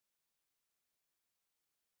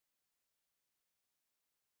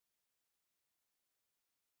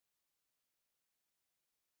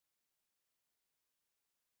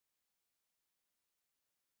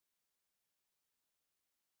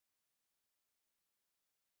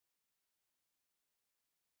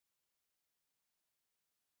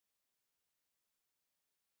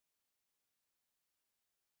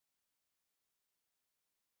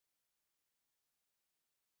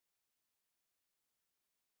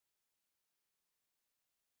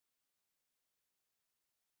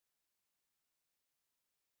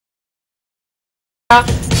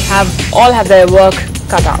have their work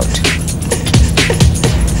cut out.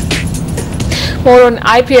 More on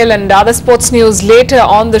IPL and other sports news later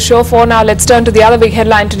on the show. For now, let's turn to the other big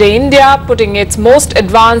headline today. India putting its most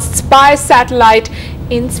advanced spy satellite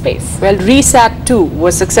in space. Well, RISAT-2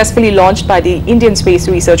 was successfully launched by the Indian Space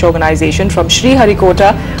Research Organization from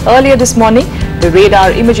Sriharikota earlier this morning. The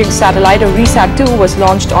radar imaging satellite, or RISAT-2, was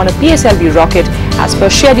launched on a PSLV rocket as per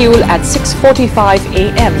schedule at 6:45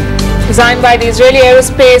 a.m. Designed by the Israeli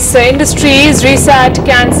aerospace industries, RISAT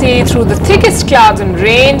can see through the thickest clouds and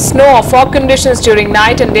rain, snow or fog conditions during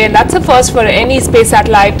night and day, and that's a first for any space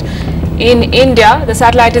satellite in India. The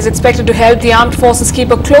satellite is expected to help the armed forces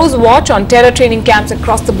keep a close watch on terror training camps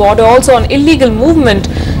across the border, also on illegal movement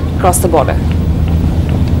across the border.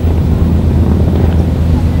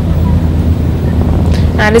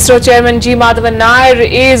 And ISRO Chairman G. Madhavan Nair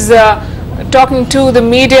is talking to the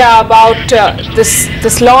media about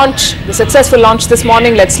this launch, the successful launch this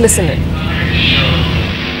morning. Let's listen in.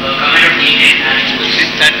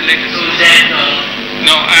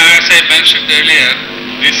 No, as I mentioned earlier,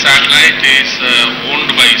 this satellite is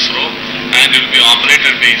owned by ISRO and will be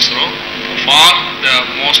operated by ISRO for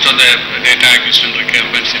most of the data acquisition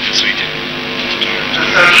requirements in this region.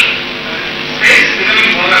 Space is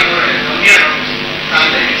becoming more and more near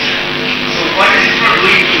satellites. So what is ISRO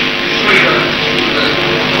doing to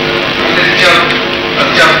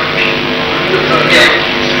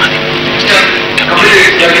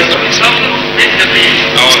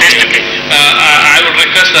I would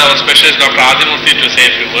request our specialist Dr. Adimurthy to say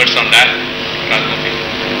a few words on that.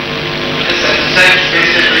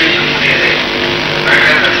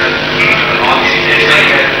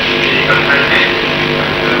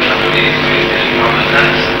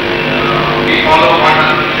 We follow one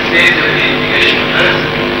of the stages of the indication of this.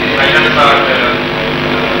 The items are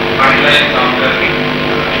finalized after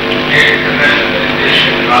date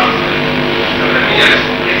presentation last several years.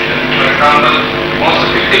 For example, most of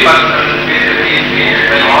 50% of the space that is created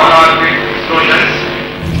by all orbit explosions.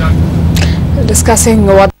 Discussing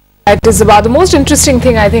what it is about. The most interesting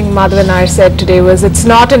thing I think Madhavan Nair said today was it's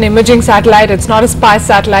not an imaging satellite, it's not a spy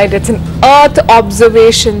satellite, it's an Earth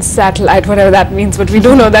observation satellite, whatever that means. But we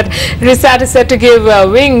do know that RISAT is set to give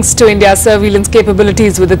wings to India's surveillance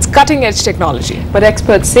capabilities with its cutting-edge technology. But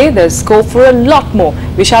experts say there's scope for a lot more.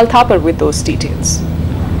 Vishal Thapar with those details.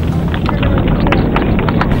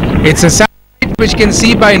 It's a satellite which can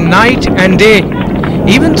see by night and day.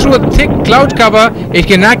 Even through a thick cloud cover, it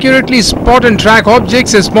can accurately spot and track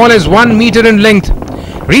objects as small as 1 meter in length.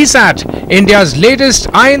 RISAT, India's latest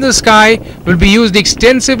eye in the sky, will be used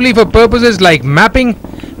extensively for purposes like mapping,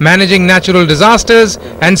 managing natural disasters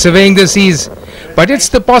and surveying the seas. But it's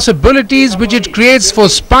the possibilities which it creates for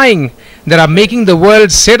spying that are making the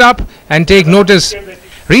world sit up and take notice.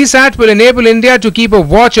 RISAT will enable India to keep a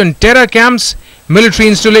watch on terror camps, military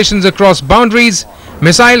installations across boundaries,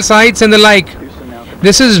 missile sites and the like.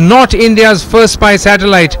 This is not India's first spy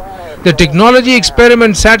satellite. The technology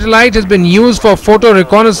experiment satellite has been used for photo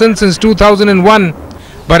reconnaissance since 2001.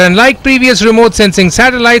 But unlike previous remote sensing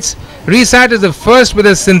satellites, RISAT is the first with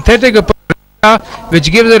a synthetic radar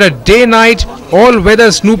which gives it a day-night,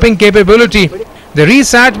 all-weather snooping capability. The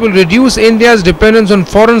RISAT will reduce India's dependence on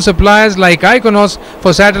foreign suppliers like Iconos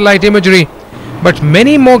for satellite imagery. But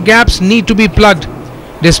many more gaps need to be plugged.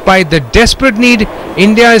 Despite the desperate need,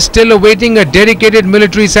 India is still awaiting a dedicated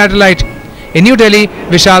military satellite. In New Delhi,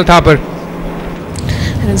 Vishal Thapar.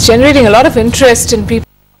 And it's generating a lot of interest in people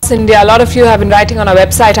across India. A lot of you have been writing on our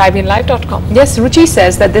website, IBNlive.com. Yes, Ruchi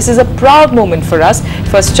says that this is a proud moment for us.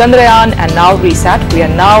 First Chandrayaan and now RISAT. We are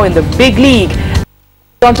now in the big league.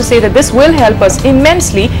 I want to say that this will help us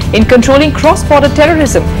immensely in controlling cross-border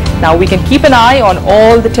terrorism. Now we can keep an eye on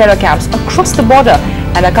all the terror camps across the border.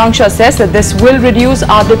 And Akanksha says that this will reduce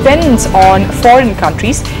our dependence on foreign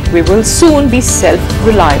countries. We will soon be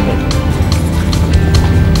self-reliable.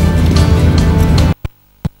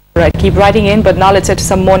 Right, keep writing in, but now let's head to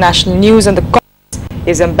some more national news. And the Congress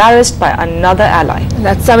is embarrassed by another ally.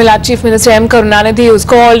 That's Tamil Nadu Chief Minister M. Karunanidhi, who's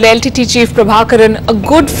called LTT Chief Prabhakaran a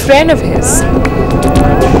good friend of his.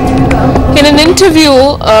 In an interview,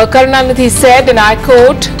 Karunanidhi said, and I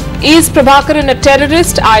quote, "Is Prabhakaran a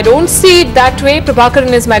terrorist? I don't see it that way.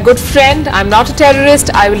 Prabhakaran is my good friend. I'm not a terrorist.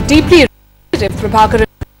 I will deeply regret if Prabhakaran is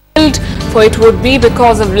killed, for it would be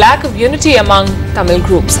because of lack of unity among Tamil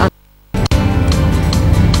groups."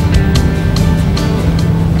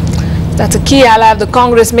 That's a key ally of the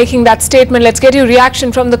Congress making that statement. Let's get your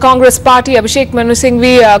reaction from the Congress party. Abhishek Manu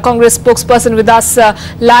Singhvi, Congress spokesperson with us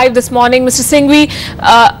live this morning. Mr. Singhvi,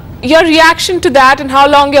 Your reaction to that, and how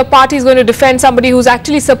long your party is going to defend somebody who's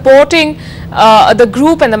actually supporting the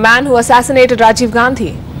group and the man who assassinated Rajiv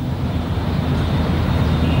Gandhi?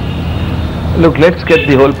 Look, let's get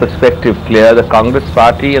the whole perspective clear. The Congress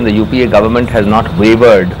party and the UPA government has not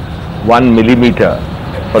wavered 1 millimeter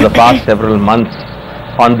for the past several months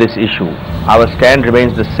on this issue. Our stand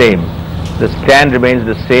remains the same. The stand remains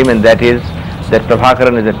the same, and that is that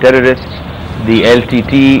Prabhakaran is a terrorist. The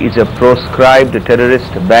LTT is a proscribed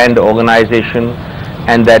terrorist banned organization,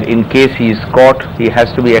 and that in case he is caught, he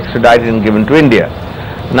has to be extradited and given to India.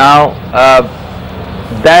 Now,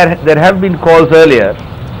 there have been calls earlier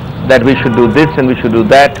that we should do this and we should do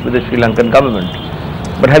that with the Sri Lankan government.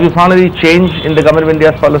 But have you found any change in the government of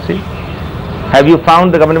India's policy? Have you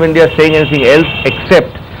found the government of India saying anything else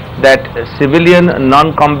except that civilian,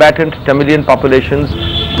 non-combatant Tamilian populations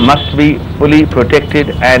must be fully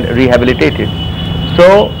protected and rehabilitated?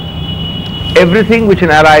 So, everything which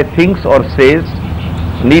an ally thinks or says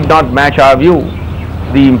need not match our view.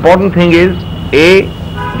 The important thing is, A,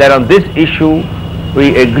 that on this issue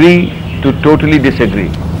we agree to totally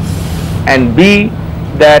disagree, and B,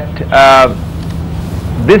 that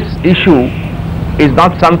this issue is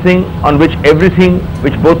not something on which everything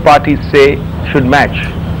which both parties say should match.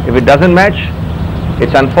 If it doesn't match,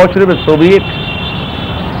 it's unfortunate, but so be it.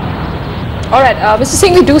 All right, Mr.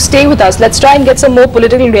 Singhvi, do stay with us. Let's try and get some more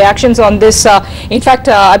political reactions on this. In fact,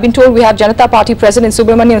 I've been told we have Janata Party President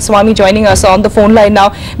Subramanian Swamy joining us on the phone line now.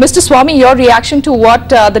 Mr. Swamy, your reaction to what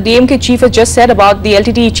the DMK chief has just said about the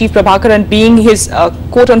LTT chief Prabhakaran being his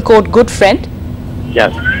quote-unquote good friend?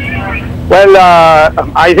 Yes. Well,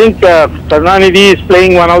 I think Karunanidhi is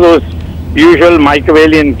playing one of those usual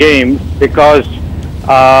Machiavellian games, because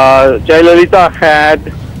Jayalalitha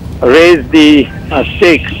had raised the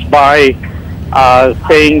stakes by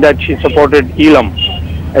saying that she supported Elam,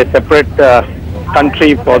 a separate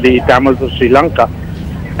country for the Tamils of Sri Lanka.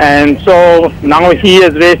 And so now he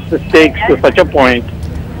has raised the stakes to such a point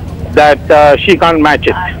that she can't match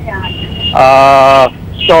it.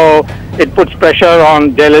 So it puts pressure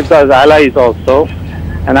on Jayalalitha's allies also.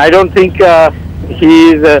 And I don't think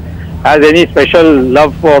he has any special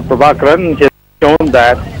love for Prabhakaran. He has shown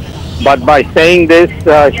that. But by saying this,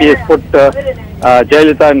 he has put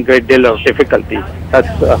Jayalalitha in great deal of difficulty. That's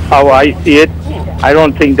how I see it. I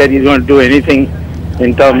don't think that he's going to do anything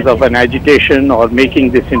in terms of an agitation or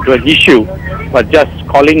making this into an issue, but just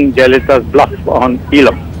calling Jayalalitha's bluff on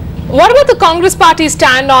Elam. What about the Congress party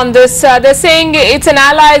stand on this? They're saying it's an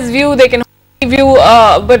ally's view, they can view,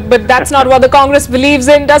 but that's not what the Congress believes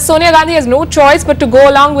in. Does Sonia Gandhi has no choice but to go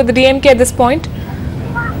along with the DMK at this point?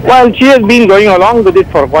 Well, she has been going along with it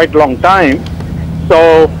for quite a long time.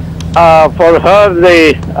 So for her,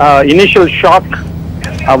 the initial shock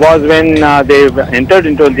was when they entered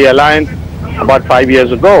into the alliance about 5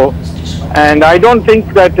 years ago. And I don't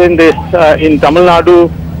think that in this in Tamil Nadu,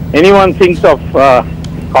 anyone thinks of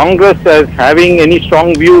Congress as having any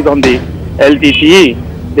strong views on the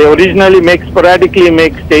LTTE. They originally sporadically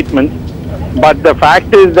make statements, but the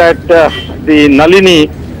fact is that the Nalini,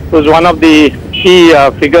 who's one of the key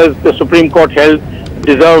figures the Supreme Court held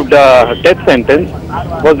deserved death sentence,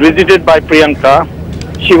 was visited by Priyanka.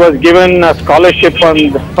 She was given a scholarship from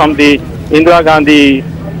the Indira Gandhi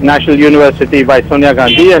National University by Sonia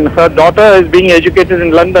Gandhi, and her daughter is being educated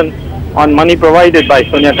in London on money provided by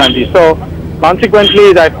Sonia Gandhi. So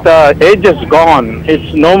consequently, that age is gone.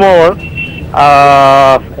 It's no more.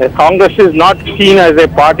 Congress is not seen as a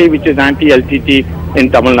party which is anti-LTT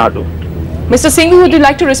in Tamil Nadu. Mr. Singhvi, would you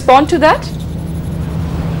like to respond to that?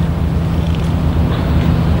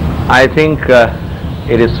 I think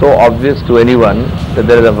it is so obvious to anyone that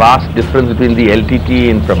there is a vast difference between the LTT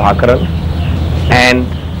in Prabhakaran and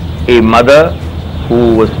a mother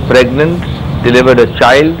who was pregnant, delivered a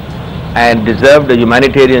child, and deserved a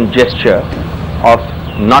humanitarian gesture of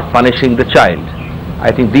not punishing the child.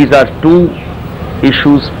 I think these are two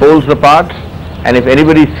issues poles apart, and if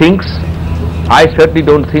anybody thinks, I certainly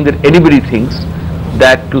don't think that anybody thinks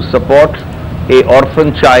that to support a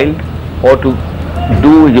orphan child or to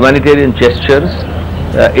do humanitarian gestures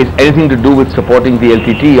is anything to do with supporting the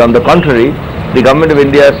LTT. On the contrary, the Government of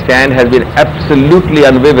India's stand has been absolutely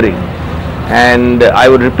unwavering, and I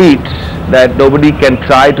would repeat that nobody can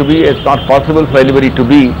try to be, it's not possible for anybody to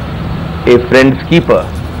be a friend's keeper.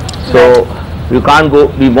 So you can't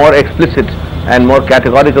be more explicit and more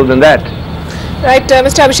categorical than that. Right,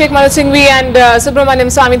 Mr. Abhishek, Manu Singhvi and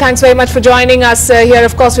Subramaniam Swami, thanks very much for joining us here.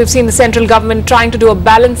 Of course, we've seen the central government trying to do a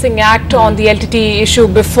balancing act on the LTT issue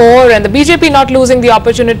before, and the BJP not losing the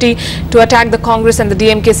opportunity to attack the Congress and the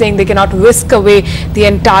DMK, saying they cannot whisk away the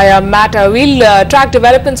entire matter. We'll track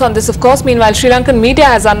developments on this, of course. Meanwhile, Sri Lankan media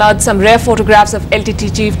has unearthed some rare photographs of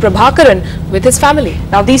LTT chief Prabhakaran with his family.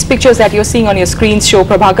 Now, these pictures that you're seeing on your screens show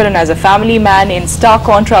Prabhakaran as a family man in stark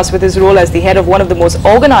contrast with his role as the head of one of the most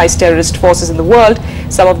organized terrorist forces in the world.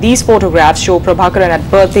 Some of these photographs show Prabhakaran at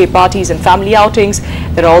birthday parties and family outings.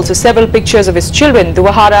 There are also several pictures of his children,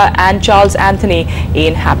 Duvahara and Charles Anthony,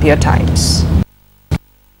 in happier times.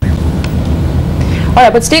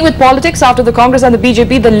 Alright, but staying with politics, after the Congress and the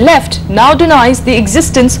BJP, the left now denies the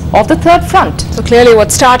existence of the third front. So clearly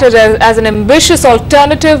what started as an ambitious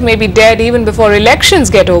alternative may be dead even before elections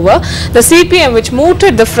get over. The CPM, which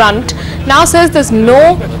mooted the front, now says there's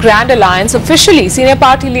no grand alliance officially. Senior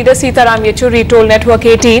party leader Sitaram Yechury told Network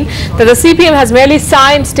 18 that the CPM has merely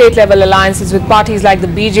signed state-level alliances with parties like the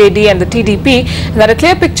BJD and the TDP, and that a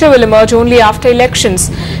clear picture will emerge only after elections.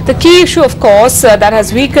 The key issue, of course, that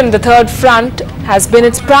has weakened the third front has been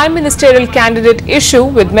its prime ministerial candidate issue,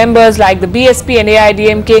 with members like the BSP and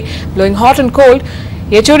AIDMK blowing hot and cold.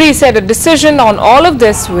 Yechury said a decision on all of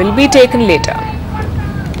this will be taken later.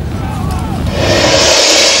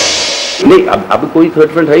 नहीं, अब कोई third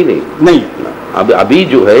front है ही नहीं। अब अभी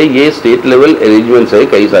जो है ये स्टेट लेवल अरेंजमेंट्स है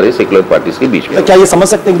कई सारे सेकुलर पार्टीज के बीच में। क्या ये समझ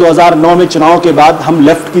सकते हैं कि 2009 में चुनाव के बाद हम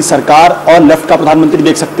लेफ्ट की सरकार और लेफ्ट का प्रधानमंत्री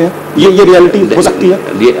देख सकते हैं? ये रियलिटी हो सकती है?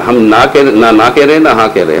 ये हम ना कह रहे हैं ना हाँ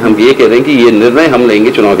कह रहे हैं। हम ये कह रहे हैं कि ये निर्णय हम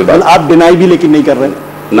लेंगे चुनाव के बाद। आप डिनाई भी लेकिन नहीं कर रहे हैं,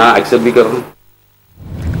 ना एक्सेप्ट भी कर रहे हैं।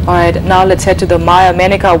 Alright, now let's head to the Maya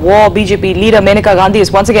Menaka war. BJP leader Menaka Gandhi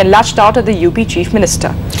is once again lashed out at the UP Chief Minister.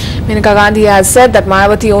 Menaka Gandhi has said that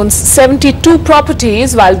Mayawati owns 72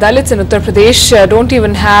 properties, while Dalits in Uttar Pradesh don't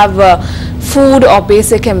even have food or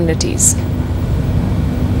basic amenities.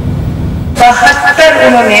 72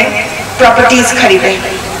 उन्होंने properties खरीदे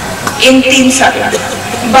इन 3 सालों में।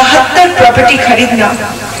 72 property खरीदना,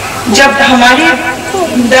 जब हमारे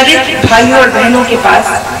दलित भाइयों और बहनों के पास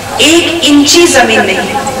 1 इंची जमीन नहीं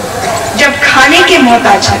है, जब खाने के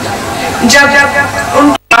मोहताज है, जब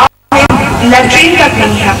उनके गांव में लैट्रिन तक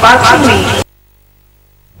नहीं है, बाथरूम नहीं है।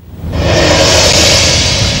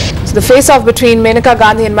 So the face-off between Menaka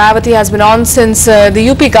Gandhi and Mayawati has been on since the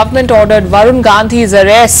UP government ordered Varun Gandhi's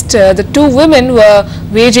arrest. The two women were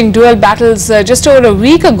waging dual battles just over a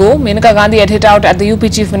week ago. Menaka Gandhi had hit out at the UP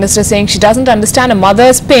Chief Minister, saying she doesn't understand a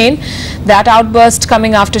mother's pain. That outburst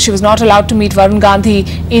coming after she was not allowed to meet Varun Gandhi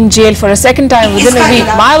in jail for a second time within a week.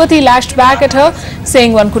 Mayawati lashed back at her,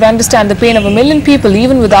 saying one could understand the pain of 1 million people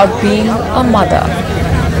even without being a mother.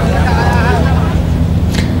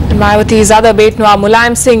 Mayawati's other Betnua,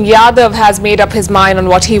 Mulayam Singh Yadav, has made up his mind on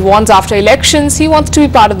what he wants after elections. He wants to be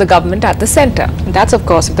part of the government at the centre. That's, of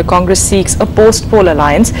course, if the Congress seeks a post-poll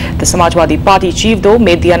alliance. The Samajwadi Party chief, though,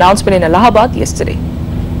 made the announcement in Allahabad yesterday.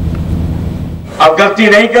 अब गलती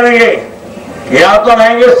नहीं करेंगे, या तो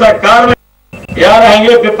रहेंगे सरकार में या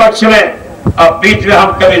रहेंगे विपक्ष में, अब बीच में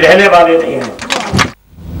हम कभी रहने वाले नहीं हैं।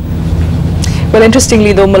 Well,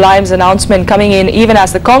 interestingly, though, Mulayam's announcement coming in even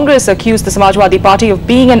as the Congress accused the Samajwadi Party of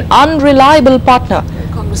being an unreliable partner.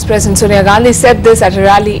 Congress President Sonia Gandhi said this at a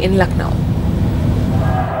rally in Lucknow.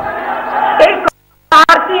 एक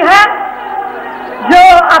party है जो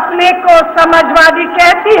अपने को समाजवादी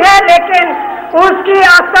कहती है, लेकिन उसकी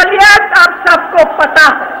असलियत अब सबको पता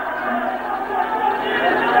है।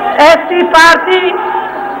 ऐसी पार्टी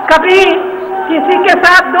कभी किसी के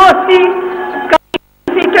साथ दोस्ती,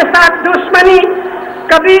 किसी के साथ दुश्मनी,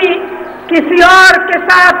 कभी किसी और के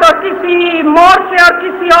साथ और किसी मोर्चे और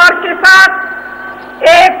किसी और के साथ।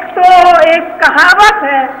 एक कहावत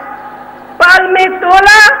है, पल में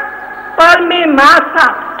तोला, पल में मासा।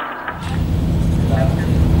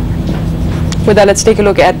 With that, let's take a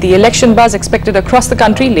look at the election buzz expected across the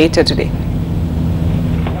country later today.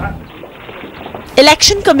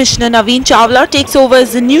 Election Commissioner Naveen Chawla takes over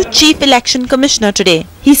as the new Chief Election Commissioner today.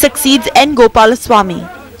 He succeeds N. Gopalaswamy.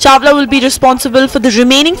 Chawla will be responsible for the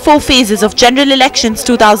remaining 4 phases of General Elections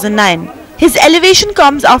 2009. His elevation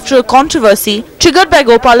comes after a controversy triggered by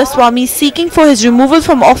Gopalaswamy seeking for his removal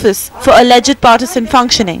from office for alleged partisan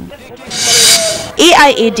functioning.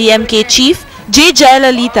 AIADMK Chief J.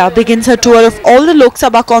 Jayalalita begins her tour of all the Lok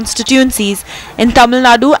Sabha constituencies in Tamil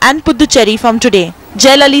Nadu and Puducherry from today.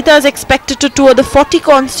 Jayalalita is expected to tour the 40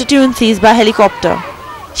 constituencies by helicopter.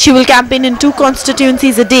 She will campaign in 2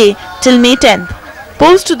 constituencies a day till May 10th.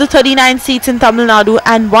 Polls to the 39 seats in Tamil Nadu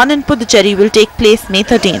and 1 in Puducherry will take place May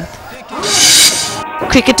 13th.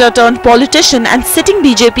 Cricketer turned politician and sitting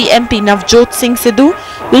BJP MP Navjot Singh Sidhu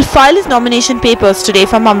will file his nomination papers today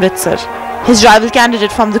from Amritsar. His rival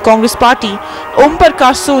candidate from the Congress party, Om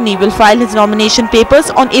Prakash Soni, will file his nomination papers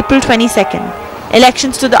on April 22nd.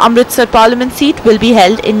 Elections to the Amritsar Parliament seat will be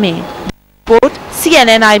held in May. Report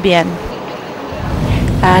CNN IBN.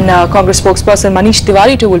 And Congress spokesperson Manish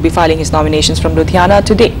Tiwari too will be filing his nominations from Ludhiana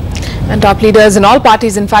today. And top leaders in all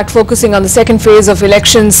parties, in fact, focusing on the second phase of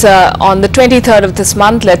elections on the 23rd of this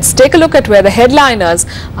month. Let's take a look at where the headliners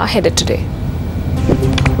are headed today.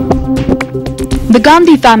 The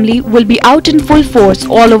Gandhi family will be out in full force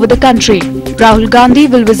all over the country. Rahul Gandhi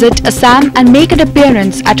will visit Assam and make an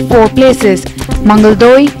appearance at 4 places: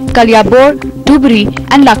 Mangaldoy, Kaliabor, Dhubri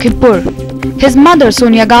and Lakhimpur. His mother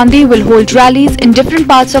Sonia Gandhi will hold rallies in different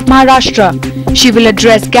parts of Maharashtra. She will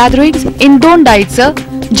address gatherings in Dondaitsa,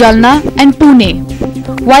 Jalna and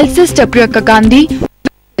Pune, while sister Priyanka Gandhi will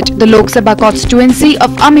visit the Lok Sabha constituency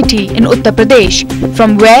of Amethi in Uttar Pradesh,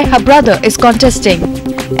 from where her brother is contesting.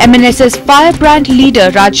 MNS's firebrand leader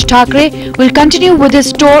Raj Thackeray will continue with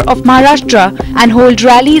his tour of Maharashtra and hold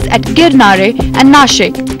rallies at Girnare and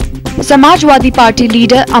Nashik. Samajwadi Party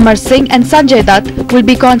leader Amar Singh and Sanjay Dutt will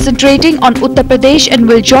be concentrating on Uttar Pradesh and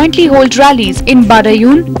will jointly hold rallies in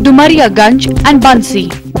Badaun, Dumariaganj and Bansi.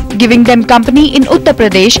 Giving them company in Uttar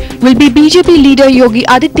Pradesh will be BJP leader Yogi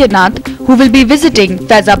Adityanath, who will be visiting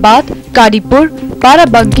Faizabad, Kadipur,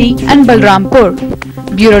 Barabanki and Balrampur.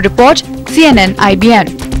 Bureau Report, CNN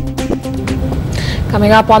IBN.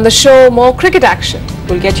 Coming up on the show, more cricket action.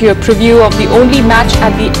 We'll get you a preview of the only match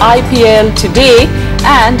at the IPL today,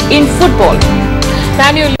 and in football,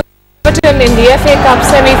 Manu Singhvi in the FA Cup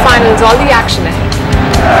semi-finals, all the action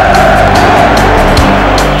ahead.